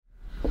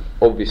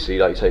obviously,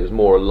 like you say, it was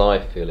more a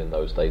live feel in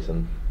those days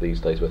than these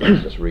days where things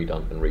are just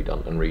redone and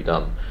redone and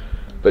redone.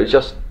 But it's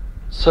just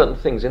certain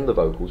things in the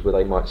vocals where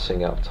they might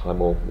sing out of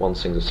time, or one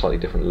sings a slightly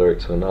different lyric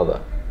to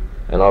another.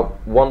 And I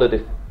wondered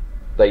if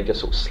they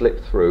just sort of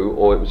slipped through,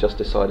 or it was just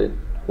decided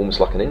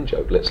almost like an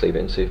in-joke, let's leave it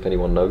and see if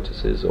anyone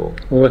notices. Or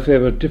if there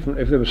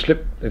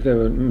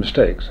were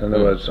mistakes, in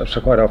other words,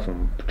 so quite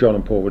often John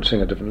and Paul would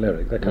sing a different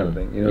lyric, that kind of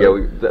thing. You know?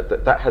 Yeah,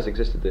 that has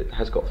existed. It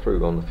has got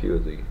through on a few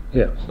of the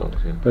songs.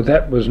 Yeah. But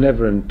that was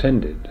never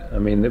intended. I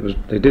mean,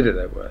 they did it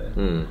that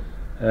way.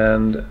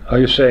 And are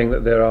you saying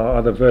that there are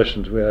other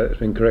versions where it's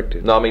been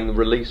corrected? No, I mean the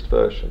released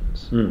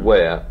versions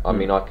where I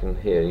mean I can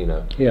hear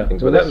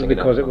things. Well, that was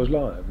because it was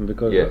live and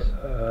because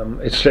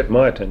it slipped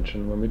my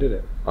attention when we did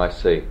it. I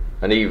see.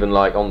 And even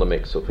like on the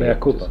mix or thing. Yeah,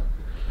 Cooper.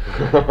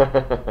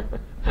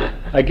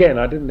 Again,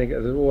 I didn't think it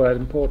was all that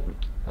important.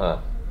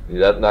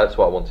 That's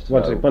what I wanted to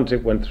know. Once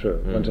it went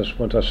through,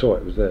 once I saw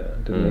it was there, I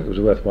didn't think it was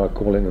worthwhile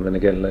calling and then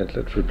again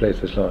let's replace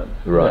this line.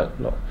 Right.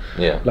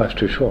 Life's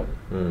too short.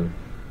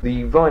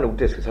 The vinyl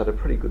disc has had a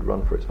pretty good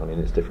run for its money in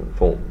its different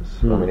forms.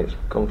 I mean, it's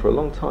gone for a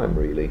long time,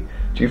 really.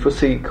 Do you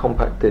foresee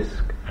compact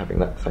disc having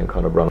that same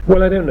kind of run?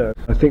 Well, I don't know.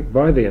 I think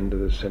by the end of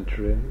this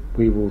century,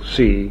 we will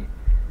see.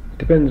 It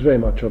depends very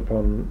much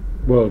upon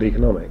world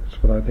economics,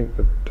 but I think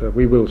that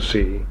we will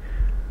see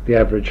the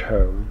average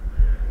home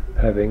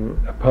having,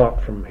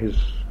 apart from his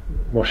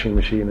washing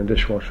machine and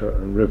dishwasher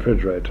and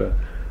refrigerator,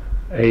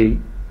 a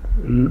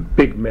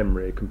big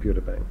memory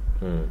computer bank.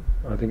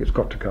 I think it's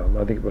got to come.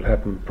 I think it will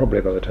happen probably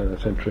by the turn of the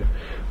century.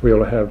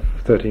 We'll have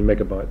 13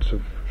 megabytes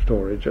of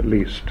storage at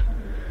least,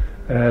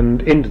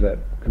 and into that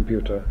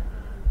computer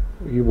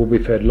you will be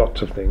fed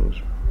lots of things,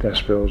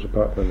 gas bills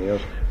apart from anything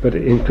else, but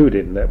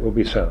included in that will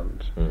be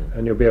sounds,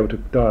 and you'll be able to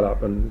dial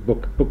up and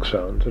book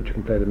sounds that you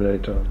can play them at any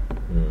time.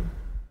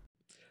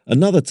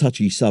 Another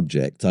touchy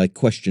subject I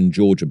questioned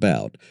George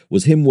about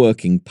was him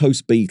working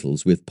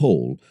post-Beatles with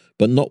Paul,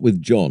 but not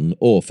with John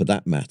or, for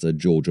that matter,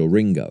 George or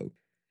Ringo.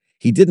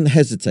 He didn't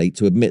hesitate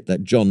to admit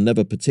that John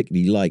never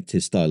particularly liked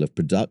his style of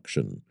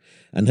production,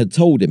 and had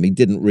told him he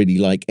didn't really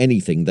like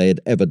anything they had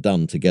ever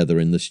done together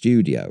in the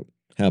studio.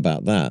 How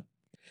about that?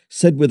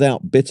 Said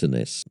without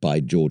bitterness by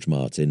George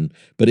Martin,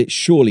 but it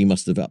surely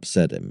must have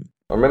upset him.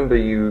 I remember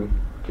you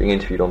being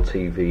interviewed on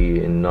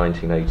TV in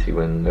 1980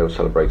 when they were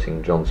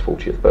celebrating John's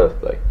 40th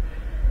birthday,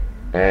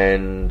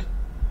 and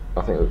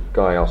I think a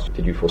guy asked,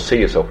 did you foresee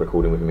yourself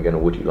recording with him again, or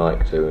would you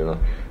like to? And I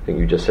think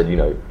you just said, you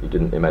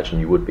didn't imagine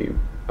you would be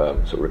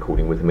sort of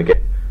recording with him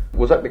again.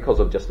 Was that because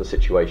of just the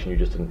situation, you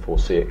just didn't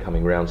foresee it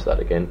coming round to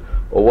that again,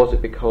 or was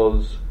it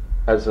because,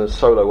 as a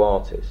solo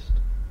artist,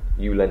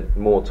 you leant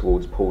more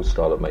towards Paul's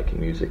style of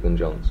making music than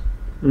John's?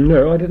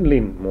 No, I didn't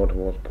lean more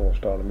towards Paul's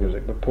style of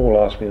music, but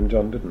Paul asked me and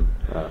John didn't.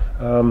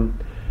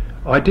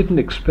 I didn't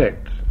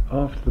expect,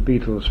 after the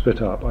Beatles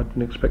split up, I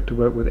didn't expect to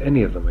work with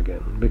any of them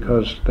again,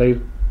 because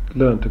they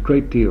learnt a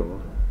great deal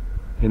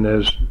in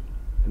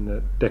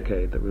the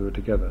decade that we were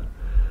together.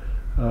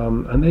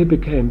 And they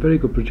became very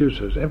good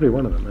producers, every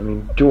one of them. I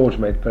mean, George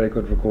made very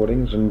good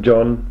recordings, and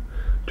John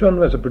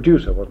as a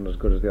producer wasn't as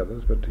good as the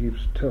others, but he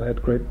still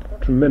had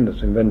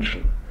tremendous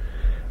invention.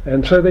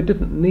 And so they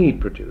didn't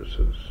need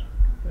producers.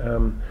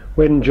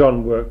 When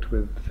John worked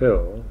with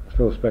Phil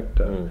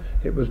Spector,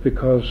 it was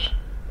because,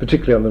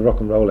 particularly on the rock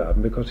and roll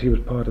album, because he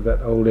was part of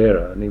that old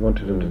era and he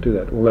wanted him to do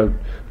that, although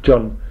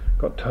John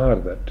got tired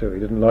of that too. He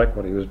didn't like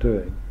what he was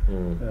doing,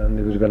 and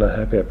he was very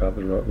unhappy about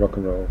the rock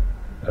and roll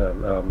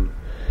album.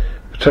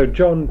 So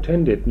John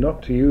tended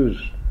not to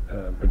use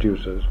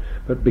producers,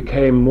 but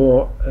became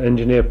more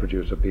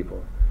engineer-producer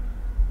people.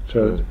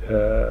 So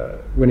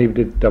when he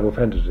did Double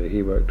Fantasy,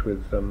 he worked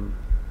with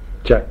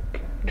Jack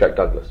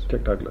Douglas,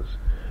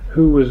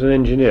 who was an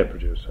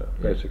engineer-producer,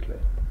 basically.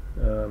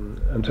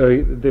 And so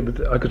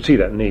I could see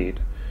that need.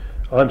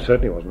 I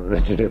certainly wasn't an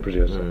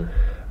engineer-producer.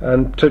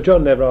 And so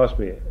John never asked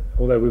me,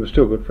 although we were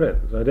still good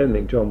friends. I don't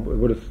think John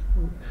would have...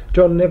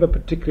 John never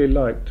particularly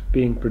liked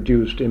being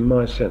produced in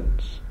my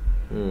sense.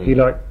 He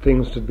liked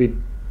things to be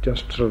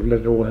just sort of let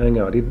it all hang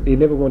out. He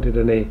never wanted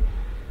any...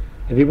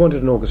 If he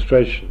wanted an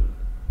orchestration,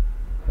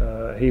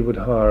 he would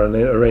hire an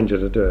arranger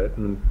to do it,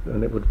 and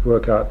it would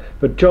work out.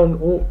 But John...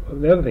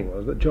 the other thing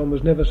was that John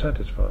was never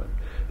satisfied.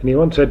 And he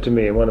once said to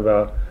me in one of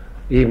our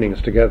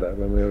evenings together,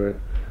 when we were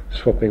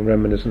swapping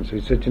reminiscences, he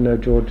said,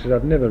 George,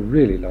 I've never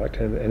really liked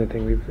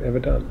anything we've ever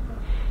done.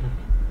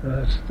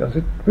 I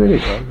said, really,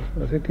 John?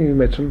 I said, you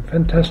made some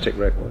fantastic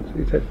records.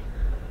 He said,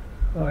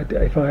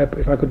 if I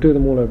could do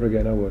them all over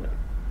again, I would.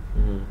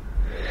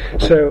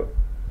 So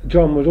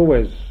John was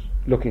always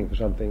looking for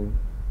something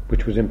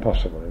which was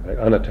impossible, in fact,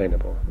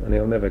 unattainable, and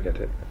he'll never get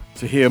it.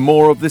 To hear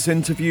more of this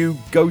interview,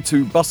 go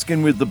to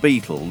Buskin with the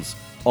Beatles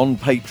on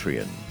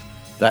Patreon.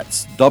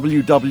 That's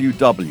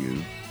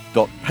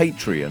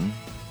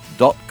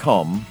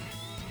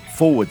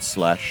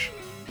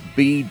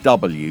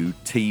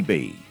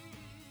www.patreon.com/BWTB.